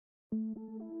We're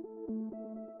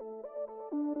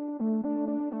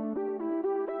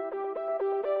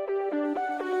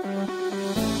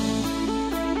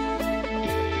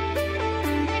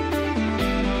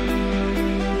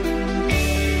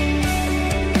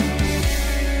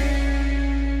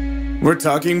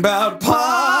talking about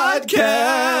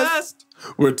podcast.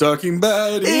 We're talking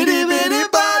about itty bitty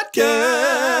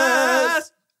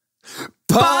podcast.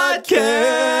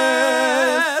 Podcast.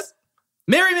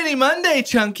 Merry Mini Monday,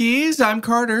 Chunkies. I'm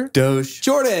Carter. Doge.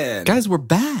 Jordan. Guys, we're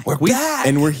back. We're back.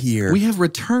 And we're here. We have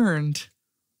returned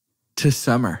to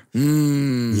summer.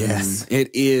 Yes, it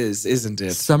is, isn't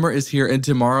it? Summer is here. And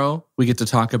tomorrow we get to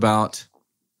talk about,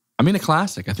 a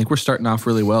classic. I think we're starting off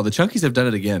really well. The Chunkies have done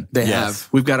it again. They have.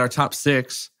 We've got our top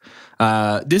 6.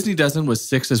 Disney Dozen was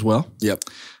 6 as well. Yep.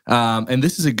 And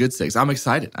this is a good 6. I'm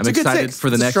excited. I'm excited for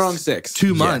the next strong 6.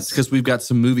 2 months because we've got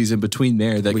some movies in between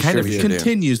there that kind of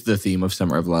continues the theme of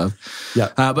Summer of Love. Yeah.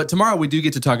 But tomorrow we do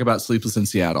get to talk about Sleepless in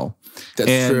Seattle.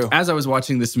 That's true. As I was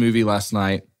watching this movie last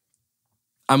night,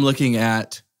 I'm looking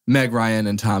at Meg Ryan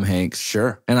and Tom Hanks.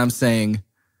 Sure. And I'm saying,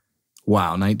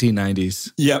 wow,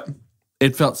 1990s. Yep.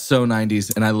 It felt so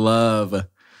 90s, and I love the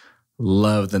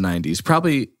 90s.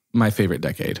 Probably my favorite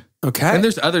decade. Okay. And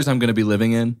there's others I'm going to be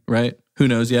living in, right? Who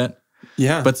knows yet?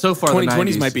 Yeah. But so far, 2020s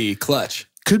the 90s might be clutch.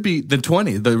 Could be the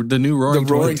 20, the new Roaring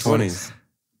 20s.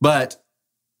 But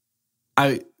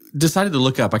I decided to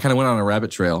look up. I kind of went on a rabbit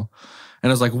trail,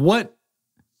 and I was like, what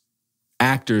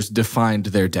actors defined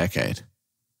their decade?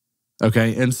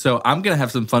 Okay, and so I'm going to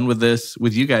have some fun with this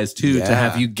with you guys, too, to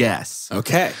have you guess.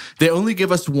 Okay. They only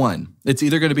give us one. It's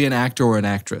either going to be an actor or an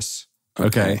actress.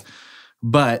 Okay.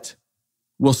 But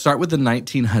we'll start with the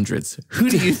 1900s.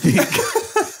 Who do you think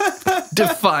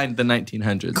defined the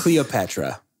 1900s?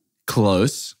 Cleopatra.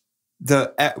 Close.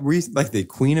 Like the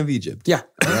Queen of Egypt. Yeah.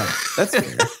 That's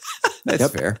fair. That's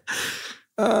fair.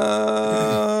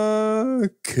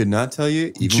 Could not tell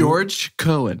you. George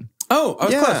Cohan. Oh, I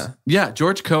was close. Yeah,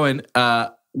 George Cohan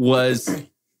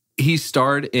he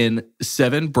starred in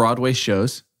 7 Broadway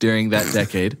shows during that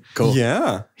decade. Cool.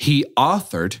 Yeah. He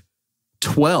authored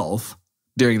 12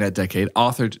 during that decade,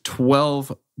 authored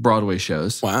 12 Broadway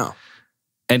shows. Wow.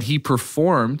 And he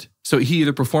performed, so he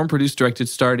either performed, produced, directed,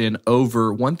 starred in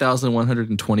over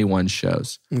 1,121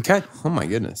 shows. Okay. Oh my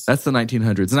goodness. That's the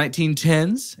 1900s.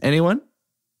 1910s, anyone?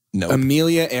 No.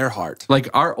 Amelia Earhart. Like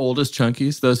our oldest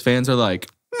Chunkies, those fans are like,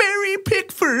 Mary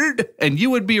Pickford. And you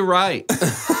would be right.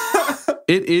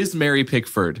 It is Mary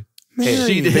Pickford.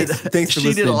 She did. Thanks for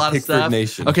she did a lot Pickford of stuff.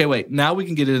 Nation. Okay, wait. Now we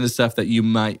can get into stuff that you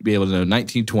might be able to know.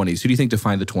 1920s. Who do you think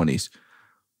defined the 20s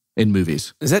in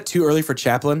movies? Is that too early for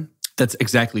Chaplin? That's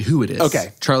exactly who it is.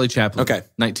 Okay. Charlie Chaplin. Okay.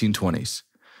 1920s.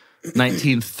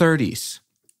 1930s.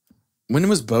 When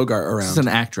was Bogart around? This is an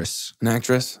actress. An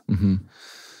actress? Mm-hmm.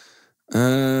 I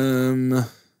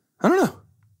don't know.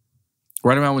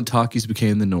 Right around when talkies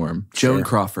became the norm. Joan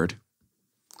Crawford.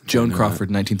 Joan Crawford,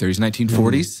 1930s.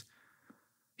 1940s.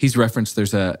 He's referenced,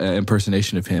 there's an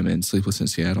impersonation of him in Sleepless in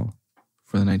Seattle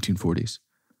for the 1940s.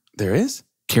 There is?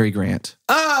 Cary Grant.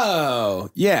 Oh,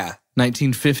 yeah.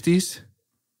 1950s.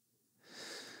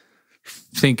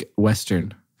 Think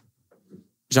Western.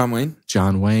 John Wayne?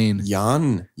 John Wayne.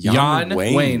 Jan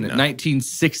Wayne.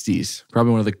 1960s.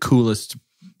 Probably one of the coolest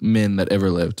men that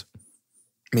ever lived.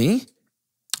 Me?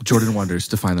 Jordan Wonders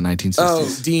defined the 1960s.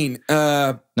 Oh, Dean.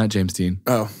 Not James Dean.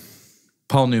 Oh.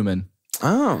 Paul Newman.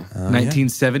 Oh.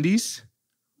 1970s.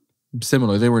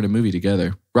 Similar. They were in a movie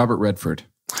together. Robert Redford.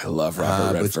 I love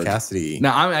Robert Redford. Butch Cassidy.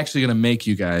 Now, I'm actually going to make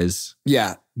you guys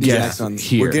Yeah. guess on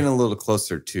here. We're getting a little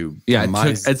closer to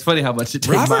it's funny how much it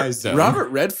takes. Robert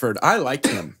Redford. I like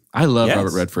him. I love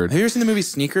Robert Redford. Have you ever seen the movie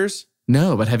Sneakers?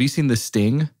 No, but have you seen The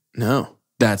Sting? No.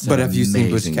 But have you seen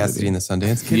Butch Cassidy and the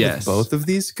Sundance Kid? Yes. With both of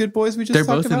these good boys we just They're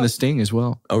talked both about? in The Sting as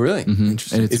well. Oh, really? Mm-hmm.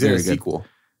 Interesting. And it's Is there very a good. sequel?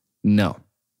 No.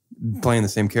 Playing the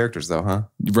same characters though, huh?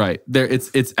 Right.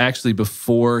 It's actually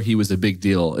before he was a big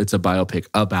deal. It's a biopic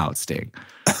about Sting.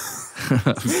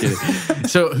 I'm kidding.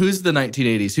 So who's the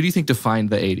 1980s? Who do you think defined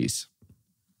the 80s?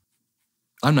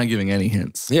 I'm not giving any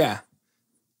hints. Yeah.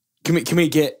 Can we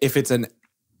get if it's a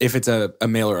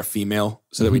male or a female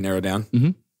so that we narrow down?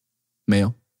 Mm-hmm.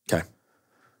 Male. Okay.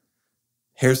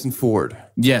 Harrison Ford.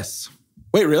 Yes.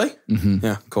 Wait, really? Mm-hmm.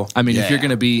 Yeah, cool. I mean, if you're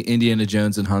going to be Indiana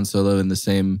Jones and Han Solo in the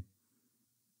same...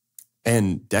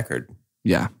 And Deckard.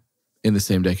 Yeah, in the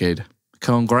same decade.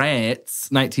 Congrats.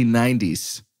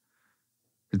 1990s.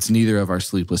 It's neither of our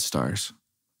sleepless stars.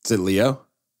 Is it Leo?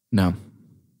 No.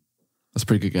 That's a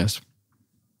pretty good guess.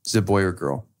 Is it a boy or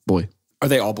girl? Boy. Are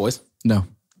they all boys? No.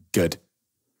 Good.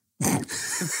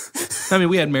 I mean,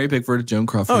 we had Mary Pickford, Joan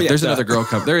Crawford. Oh, yeah, There is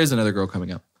another girl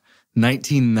coming up.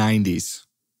 1990s.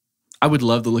 I would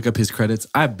love to look up his credits.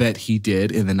 I bet he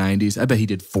did in the 90s. I bet he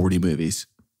did 40 movies.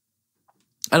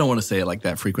 I don't want to say it like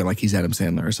that frequent, like he's Adam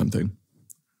Sandler or something.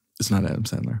 It's not Adam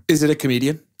Sandler. Is it a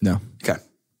comedian? No. Okay.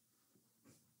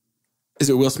 Is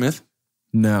it Will Smith?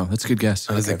 No, that's a good guess.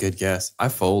 That is a good guess. I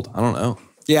fold. I don't know.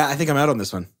 Yeah, I think I'm out on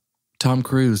this one. Tom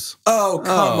Cruise. Oh,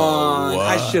 come on.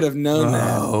 I should have known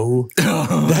Oh.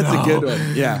 that. That's a good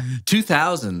one. Yeah.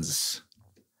 2000s.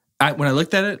 When I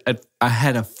looked at it, I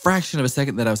had a fraction of a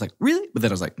second that I was like, really? But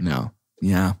then I was like, no.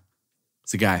 Yeah.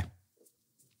 It's a guy.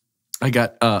 I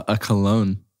got a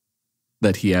cologne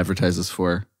that he advertises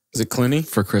for. Is it Clooney?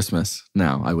 For Christmas.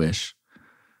 No, I wish.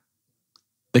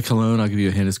 The cologne, I'll give you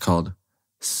a hint, is called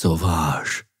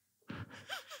Sauvage.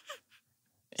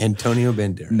 Antonio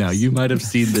Banderas. No, you might have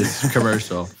seen this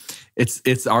commercial.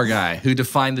 It's our guy who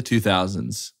defined the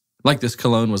 2000s. Like this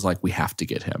cologne was like, we have to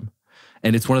get him.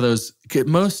 And it's one of those,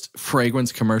 most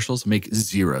fragrance commercials make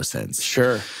zero sense.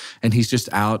 Sure. And he's just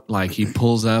out, like he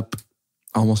pulls up,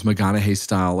 almost McConaughey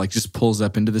style, like just pulls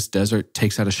up into this desert,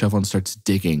 takes out a shovel and starts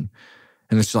digging.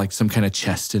 And there's like some kind of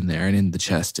chest in there. And in the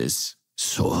chest is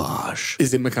Sauvage.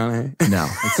 Is it McConaughey? No,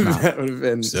 it's not. That would have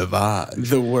been Sauvage.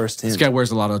 the worst hint. This guy wears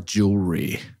a lot of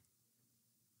jewelry.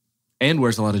 And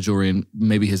wears a lot of jewelry in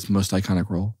maybe his most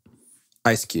iconic role.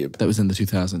 Ice Cube. That was in the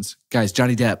 2000s. Guys,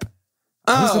 Johnny Depp.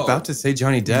 I was about to say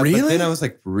Johnny Depp, Really? but then I was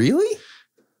like, really?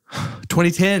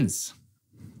 2010s.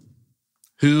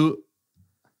 Who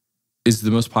is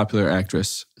the most popular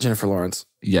actress? Jennifer Lawrence.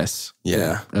 Yes.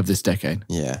 Yeah. Of this decade.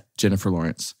 Yeah. Jennifer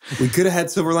Lawrence. We could have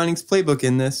had Silver Linings Playbook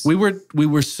in this. We were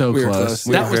so We were close. close.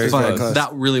 We That were was very fun. close.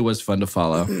 That really was fun to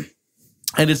follow.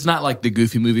 And it's not like the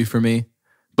Goofy movie for me,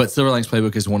 but Silver Linings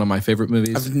Playbook is one of my favorite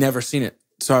movies. I've never seen it.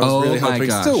 So I was Oh really my hoping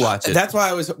gosh. to Still watch it. That's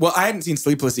why I hadn't seen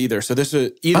Sleepless either. So this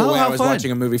was either Oh, way how I was fun.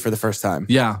 watching a movie for the first time.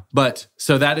 Yeah, but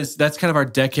so that's kind of our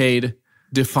decade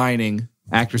defining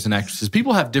actors and actresses.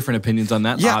 People have different opinions on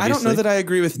that. Yeah, obviously. I don't know that I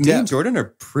agree with Me and Depp. Jordan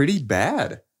are pretty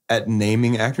bad at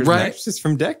naming actors Right. and actresses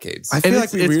from decades. I And feel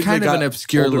like we it's weirdly kind of got an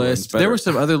obscure older list. ones There better. were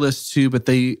some other lists too, but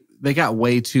they got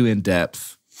way too in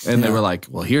depth. And they Yeah. were like,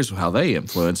 well, here's how they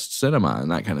influenced cinema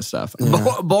and that kind of stuff.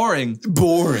 Boring.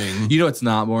 Boring. You know what's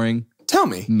not boring? Tell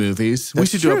me. Movies. We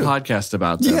That's should do a true. podcast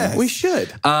about them. Yes. We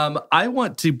should. I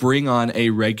want to bring on a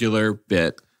regular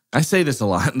bit. I say this a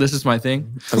lot. This is my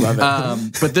thing. I love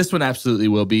it. But this one absolutely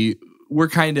will be.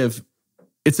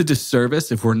 It's a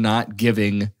disservice if we're not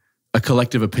giving a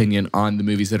collective opinion on the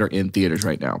movies that are in theaters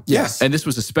right now. Yes. And this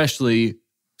was especially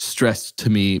stressed to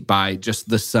me by just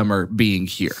the summer being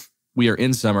here. We are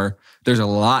in summer. There's a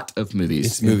lot of movies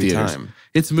It's in movie theaters. time.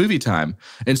 It's movie time.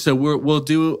 And so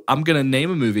I'm going to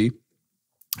name a movie,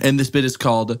 and this bit is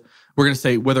called, we're going to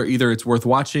say whether either it's worth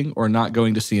watching or not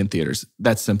going to see in theaters.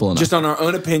 That's simple enough. Just on our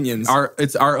own opinions.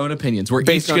 It's our own opinions. We're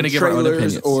based each going to on give our own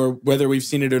trailers opinions. or whether we've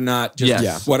seen it or not. Just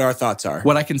Yes. what our thoughts are.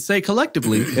 What I can say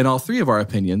collectively in all three of our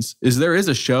opinions is there is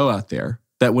a show out there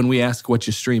that when we ask what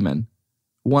you're streaming,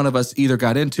 one of us either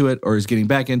got into it or is getting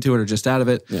back into it or just out of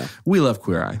it. Yeah. We love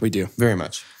Queer Eye. We do. Very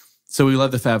much. So we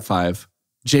love the Fab Five,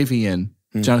 JVN,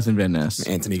 Jonathan Van Ness.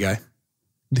 Anthony guy.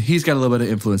 He's got a little bit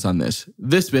of influence on this.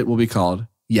 This bit will be called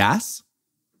Yass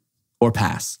or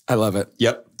Pass. I love it.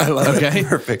 Yep. I love it. Okay?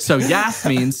 Perfect. So Yass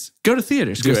means go to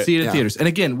theaters. Go Do it, see it in yeah. theaters. And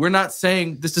again, we're not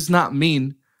saying, this does not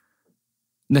mean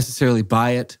necessarily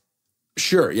buy it.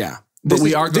 Sure, yeah. But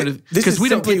we are going to, this because is we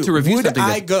don't get simply, to review would something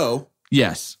I that, go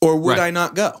yes. or would Right. I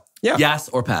not go? Yeah. Yes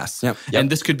or pass. Yep. And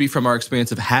this could be from our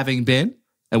experience of having been,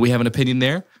 and we have an opinion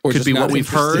there. Or could just be not what we've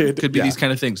heard. interested. Could be Yeah. these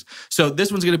kind of things. So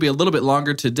this one's going to be a little bit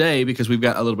longer today because we've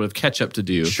got a little bit of catch up to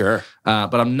do. Sure.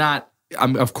 But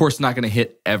I'm of course not going to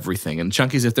hit everything. And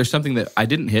Chunkies, if there's something that I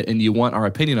didn't hit and you want our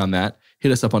opinion on that,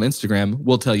 hit us up on Instagram.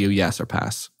 We'll tell you yes or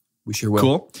pass. We sure will.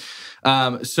 Cool.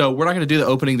 So we're not going to do the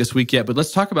opening this week yet, but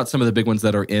let's talk about some of the big ones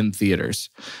that are in theaters.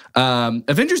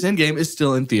 Avengers Endgame is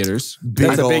still in theaters.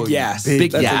 That's a big old- yes.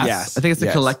 Big That's a yes. yes. I think it's a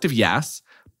Yes. collective yes.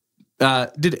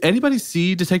 Did anybody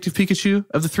see Detective Pikachu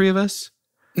of the three of us?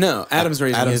 No, Adam's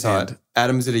raising Adam his saw hand. it.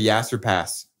 Adam's at a yes or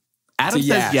pass. Adam It's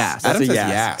says a yes. yes. That's Adam a says yes.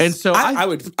 yes. And so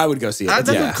I would go see it. that's It's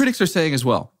a what yes. critics are saying as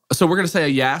well. So we're going to say a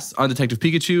yes on Detective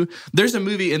Pikachu. There's a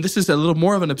movie, and this is a little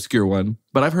more of an obscure one,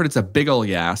 but I've heard it's a big ol'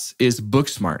 yes, is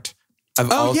Booksmart.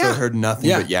 I've Oh, also yeah. heard nothing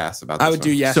Yeah. but yes about this I would do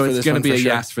one. yes So for it's this going to one be for a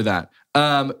sure. yes for that.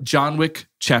 John Wick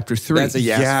Chapter 3. That's a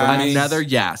yes Yeah. for me. Another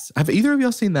yes. Have either of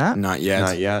y'all seen that? Not yet.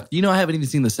 Not yet. You know, I haven't even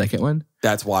seen the second one.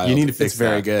 That's wild. You need to fix It's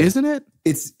very that. good. Isn't it?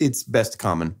 It's best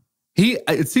common.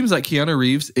 It seems like Keanu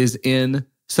Reeves is in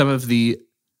some of the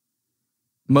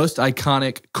most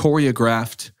iconic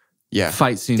choreographed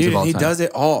fight scenes of Dude, all he time. does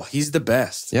it all. He's the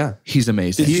best. Yeah. He's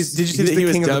amazing. Did you see He's that the he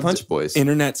was king of the dubbed Punch Boys. the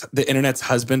internet's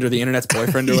husband or the internet's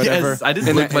boyfriend or whatever? Yes, I didn't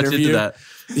in look that much interview? into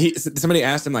that. Somebody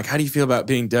asked him, like, how do you feel about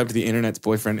being dubbed the internet's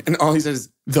boyfriend? And all he says is,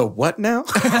 the what now?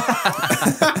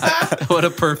 What a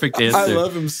perfect answer. I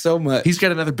love him so much. He's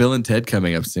got another Bill and Ted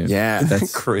coming up soon. Yeah.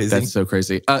 That's crazy. That's so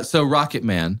crazy. So Rocket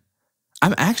Man,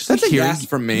 I'm actually That's a hearing yes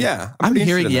from me. Yeah. I'm pretty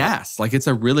hearing interested in that. Yass. Like it's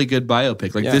a really good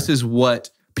biopic. Like Yeah. this is what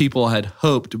people had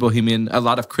hoped a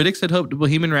lot of critics had hoped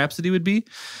Bohemian Rhapsody would be.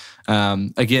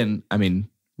 Again, I mean,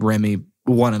 Remy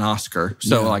won an Oscar.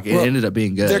 So like it ended up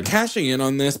being good. They're cashing in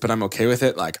on this, but I'm okay with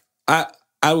it. Like,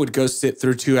 I would go sit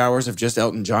through 2 hours of just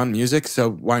Elton John music. So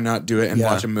why not do it and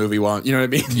watch a movie while, you know what I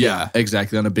mean? Yeah,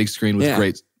 exactly. On a big screen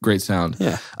with great sound.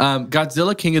 Yeah.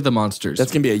 Godzilla, King of the Monsters.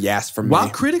 That's going to be a yes from me. While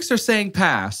critics are saying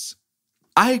pass,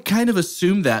 I kind of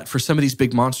assume that for some of these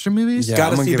big monster movies. Yeah,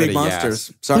 Gotta I'm gonna see give it big a monsters.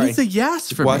 yes. But Sorry. it's a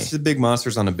yes for Watch me. the big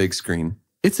monsters on a big screen.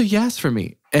 It's a yes for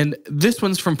me. And this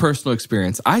one's from personal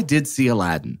experience. I did see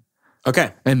Aladdin.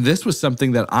 Okay. And this was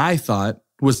something that I thought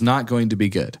was not going to be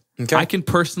good. Okay. I can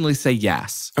personally say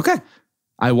yes. Okay.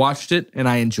 I watched it and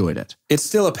I enjoyed it. It's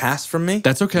still a pass from me.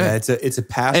 That's okay. Yeah, it's a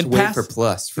pass And wait pass- for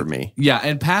plus for me. Yeah,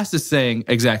 and pass is saying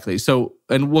exactly. So,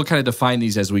 and we'll kind of define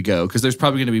these as we go because there's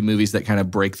probably going to be movies that kind of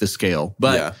break the scale.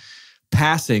 But Yeah.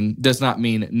 passing does not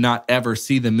mean not ever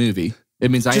see the movie. It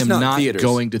means I Just am not not theaters.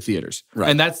 going to theaters. Right.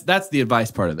 And that's the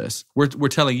advice part of this. We're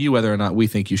telling you whether or not we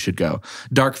think you should go.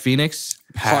 Dark Phoenix,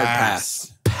 Hard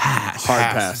pass. pass. Hard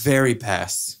pass. Very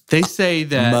pass. They say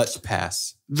that Much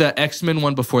pass. the X-Men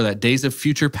one before that, Days of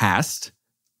Future Past.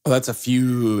 Oh, that's a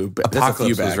few. That's a few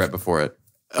Apocalypse was back. right before it.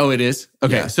 Oh, it is?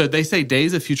 Okay. Yeah. So they say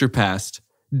Days of Future Past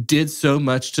did so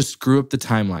much to screw up the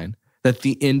timeline that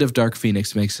the end of Dark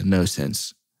Phoenix makes no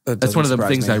sense. That's one of the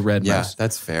things I read Yeah, most,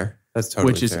 that's fair. That's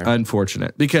totally which is fair.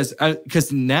 unfortunate because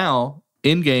now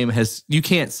Endgame you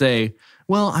can't say,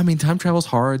 well, I mean, time travel's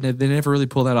hard. They never really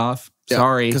pull that off.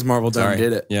 Sorry. Because Marvel done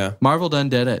did it. Yeah. Marvel done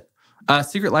did it.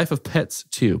 Secret Life of Pets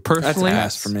 2. Personally,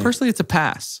 pass for me. Personally, it's a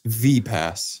pass. V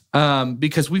pass.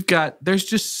 Because there's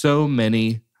just so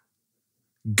many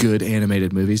good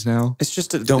animated movies now. It's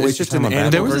just Don't waste your time on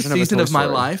bad There was a version season Toy of my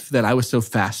Story. life that I was so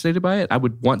fascinated by it, I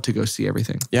would want to go see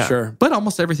everything. Yeah. Sure. But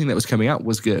almost everything that was coming out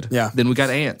was good. Yeah. Then we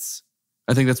got Ants.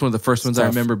 I think that's one of the first ones I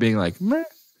tough. remember being like, meh.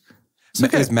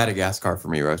 It was Madagascar for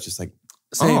me, where I was just like,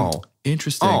 Same. oh,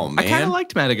 Interesting. Oh, I kind of man.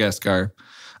 liked Madagascar.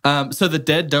 So The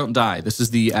Dead Don't Die. This is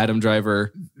the Adam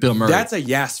Driver, Bill Murray. That's a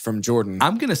yes from Jordan.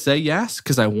 I'm going to say yes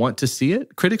because I want to see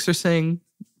it. Critics are saying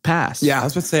pass. I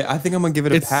was about to say, I think I'm going to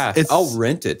give it a pass. I'll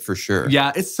rent it for sure.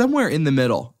 Yeah, it's somewhere in the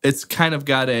middle. It's kind of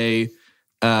got a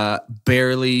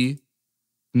barely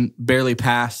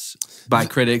pass by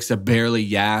critics, a barely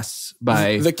yes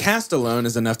by... the cast alone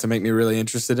is enough to make me really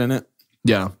interested in it.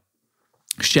 Yeah.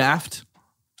 Shaft.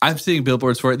 I'm seeing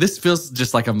billboards for it. This feels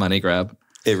just like a money grab.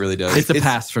 It really does. It's a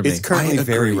pass for me. It's currently I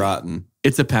very agree. rotten.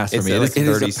 It's a pass for It's me. like It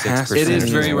is 36%. it is for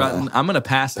me very as well. rotten. I'm going to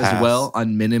pass as Pass. well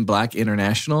on Men in Black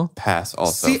International. Pass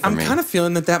also See, for I'm me. kind of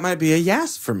feeling that might be a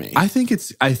yes for me. I think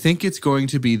it's going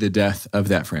to be the death of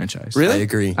that franchise. Really? I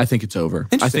agree. I think it's over.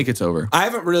 I think it's over. I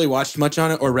haven't really watched much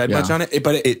on it or read much on it,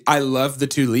 but I love the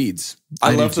two leads.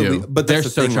 I love do the too. lead- but They're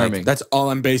that's so the thing, like, charming. That's all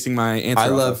I'm basing my answer I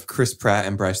off love of. Chris Pratt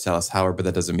and Bryce Dallas Howard, but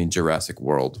that doesn't mean Jurassic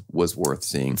World was worth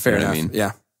seeing. Fair You know enough. what I mean?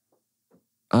 Yeah.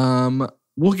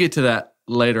 We'll get to that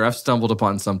later. I've stumbled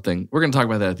upon something. We're going to talk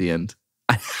about that at the end.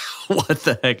 What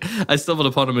the heck? I stumbled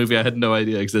upon a movie I had no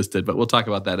idea existed, but we'll talk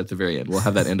about that at the very end. We'll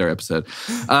have that end our episode.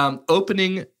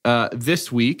 Opening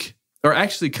this week, or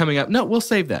actually coming up. No, we'll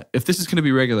save that. If this is going to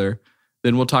be regular,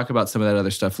 then we'll talk about some of that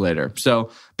other stuff later.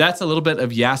 So that's a little bit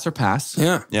of Yass or pass.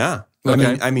 Yeah. Yeah.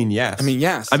 Okay. I mean, yes. I mean,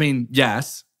 yes. I mean,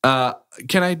 yes.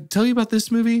 Can I tell you about this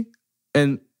movie?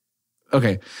 And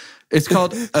okay, it's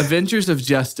called Avengers of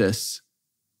Justice.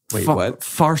 Wait, what?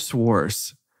 Farce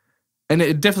Wars. And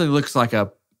it definitely looks like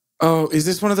a... oh, is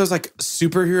this one of those like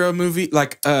superhero movie?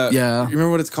 Like, Yeah. You remember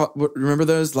what it's called? Remember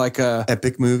those? Like,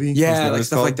 Epic movie? Yeah, Isn't that what like it's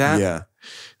stuff called? like that? Yeah.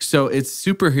 So its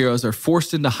superheroes are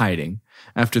forced into hiding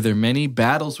after their many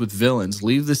battles with villains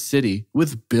leave the city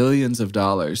with billions of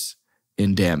dollars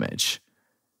in damage.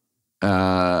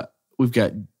 We've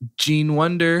got Gene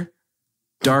Wonder,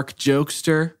 Dark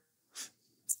Jokester,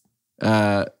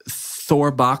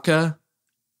 Thor Baka,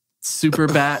 Super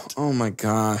Bat, oh my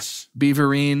gosh.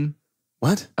 Beaverine,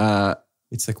 What?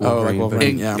 It's like Oh, like Wolverine,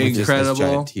 Wolverine, but yeah. it just has Incredible.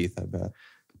 giant teeth, I bet.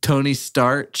 Tony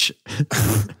Starch,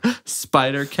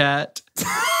 Spider Cat,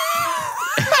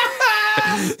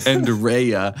 and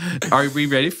Raya. Are we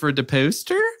ready for the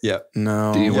poster? Yep.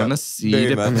 No. Do you want to see Very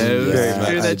the much. poster Very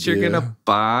much. that you're I do. going to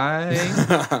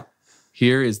buy?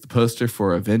 Here is the poster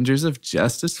for Avengers of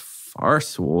Justice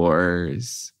Farce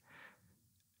Wars.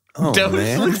 Oh, Doge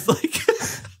man. looks like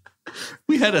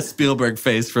we had a Spielberg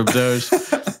face from Doge.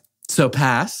 So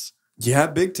pass. Yeah,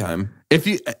 big time. If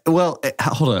you, well,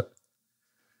 hold up.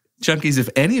 Junkies, if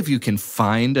any of you can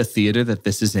find a theater that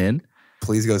this is in,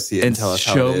 Please go see it and tell us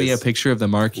how show it me a is. picture of the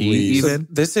marquee Please. even.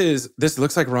 This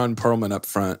looks like Ron Perlman up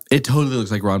front. It totally looks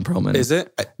like Ron Perlman. Is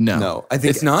it? No. No, I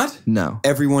think It's not? No.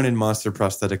 everyone in Monster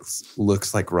Prosthetics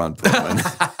looks like Ron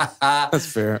Perlman. That's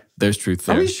fair. There's truth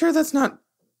Are there. we sure that's not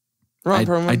Ron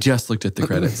Perlman? I just looked at the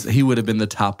credits. He would have been the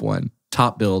top one.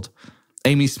 Top build.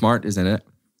 Amy Smart is in it.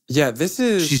 Yeah, this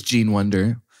She's is Gene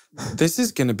Wonder.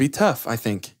 going to be tough, I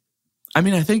think. I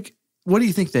mean, what do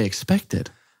you think they expected?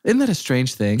 Isn't that a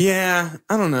strange thing? Yeah,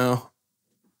 I don't know.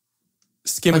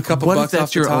 Skim a couple what bucks if off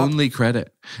that's the your top. only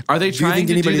credit? Are they Do you trying think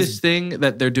to do anybody's- this thing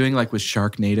that they're doing like with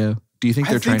Sharknado? Do you think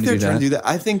I they're think trying they're to do trying that? to do that.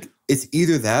 I think it's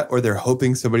either that or they're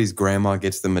hoping somebody's grandma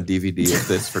gets them a DVD of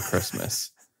this for Christmas.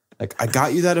 Like, I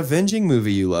got you that Avenging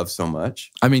movie you love so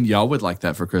much. I mean, y'all would like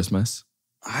that for Christmas.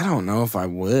 I don't know if I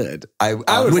would. I would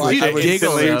Would watch- you I would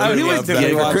giggle? instantly- though? I would You would instantly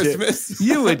giggle. watch it. Christmas.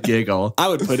 You would giggle. I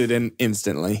would put it in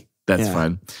instantly. That's Yeah.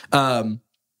 fun.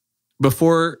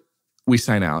 Before we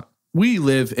sign out, we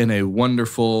live in a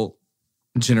wonderful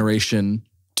generation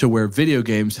to where video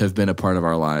games have been a part of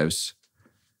our lives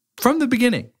from the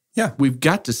beginning. Yeah. We've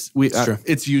got to, true.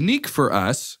 it's unique for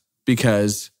us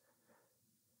because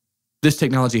this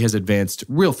technology has advanced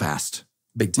real fast.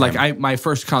 Big time. Like my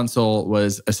first console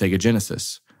was a Sega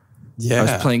Genesis. yeah. I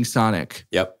was playing Sonic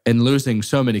Yep. and losing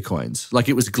so many coins. Like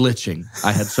it was glitching.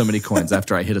 I had so many coins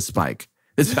after I hit a spike.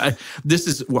 This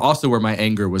is also where my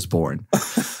anger was born.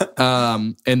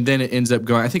 And then it ends up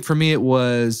going, I think for me it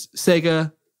was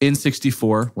Sega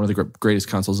N64, one of the greatest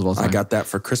consoles of all time. I got that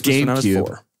for Christmas when I was GameCube.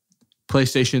 4.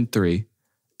 PlayStation 3,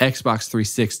 Xbox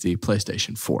 360,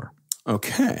 PlayStation 4.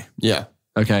 Okay. Yeah.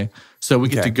 Okay. So we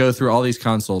get Okay. to go through all these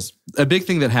consoles. A big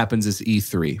thing that happens is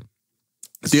E3.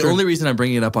 The true. only reason I'm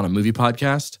bringing it up on a movie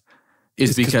podcast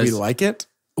is because we like it.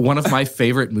 one of my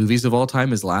favorite movies of all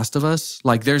time is Last of Us.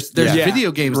 Like there's Yeah.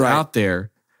 video games Right. out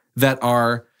there that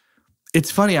are,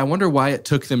 it's funny. I wonder why it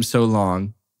took them so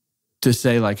long to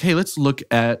say like, hey, let's look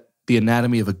at the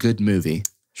anatomy of a good movie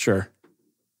Sure.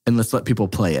 and let's let people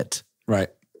play it. Right.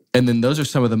 And then those are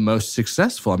some of the most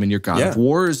successful. I mean, your God of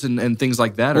Wars and things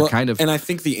like that are kind of. And I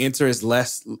think the answer is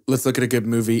less, let's look at a good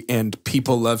movie and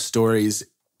people love stories,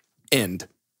 end.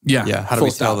 Yeah. Yeah. How do Full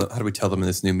we tell stop. them? How do we tell them in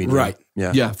this new medium? Right.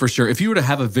 Yeah. Yeah, for sure. If you were to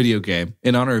have a video game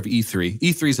in honor of E3,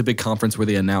 E3 is a big conference where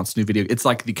they announce new video. It's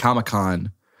like the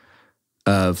Comic-Con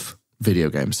of video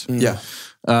games. Yeah.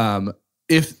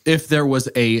 If there was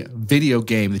a video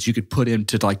game that you could put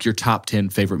into like your top 10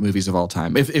 favorite movies of all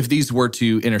time, if these were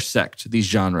to intersect these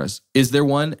genres, is there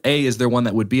one? A, is there one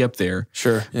that would be up there?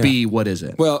 Sure. Yeah. B, what is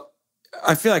it? Well,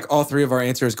 I feel like all three of our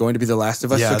answers is going to be The Last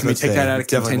of Us. Yeah, So can we let's take say that out of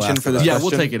it's definitely contention Last for of this Us. Yeah, question?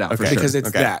 we'll take it out for Okay. sure. Because it's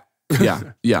Okay.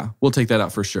 that. Yeah, we'll take that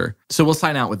out for sure. So we'll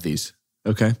sign out with these.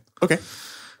 Okay. Okay.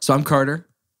 So I'm Carter,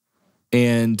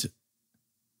 and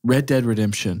Red Dead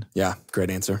Redemption. Yeah, great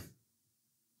answer.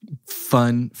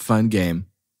 Fun game.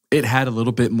 It had a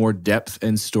little bit more depth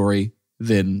and story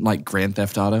than like Grand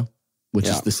Theft Auto, which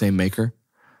Yeah. is the same maker.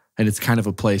 And it's kind of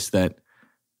a place that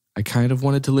I kind of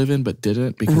wanted to live in, but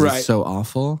didn't because Right. it's so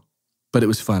awful. But it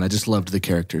was fun. I just loved the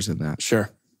characters in that. Sure.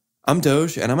 I'm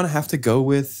Doge, and I'm going to have to go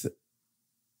with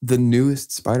the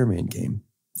newest Spider-Man game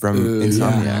from Ooh,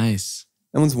 Insomniac. Nice.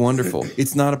 That one's wonderful.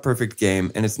 It's not a perfect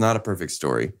game, and it's not a perfect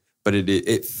story, but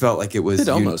it felt like it was It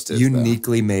almost is, though.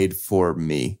 uniquely made for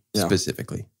me Yeah.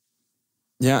 specifically.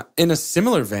 Yeah. In a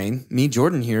similar vein, me,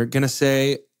 Jordan here, gonna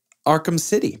say Arkham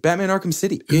City, Batman Arkham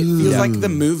City. It feels like the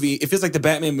movie, it feels like the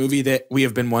Batman movie that we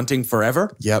have been wanting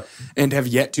forever Yep. and have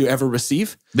yet to ever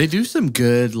receive. They do some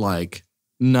good, like,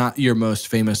 not your most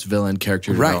famous villain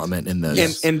character Right. development in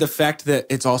those. And the fact that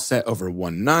it's all set over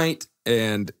one night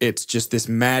and it's just this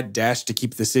mad dash to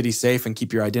keep the city safe and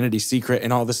keep your identity secret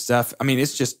and all this stuff. I mean,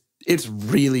 it's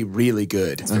really, really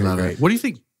good. I love it. What do you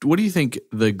think? What do you think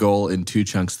the goal in Two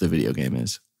Chunks the video game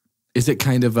is? Is it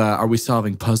kind of are we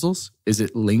solving puzzles? Is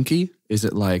it linky? Is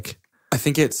it like I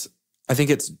think it's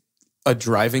a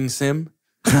driving sim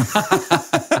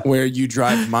where you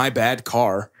drive my bad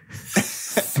car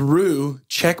through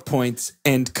checkpoints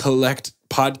and collect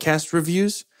podcast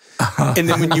reviews. And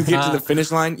then when you get to the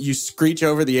finish line, you screech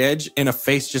over the edge and a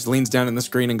face just leans down in the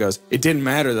screen and goes, "It didn't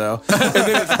matter though." And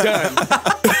then it's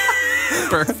done.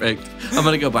 perfect? I'm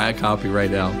gonna go buy a copy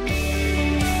right now.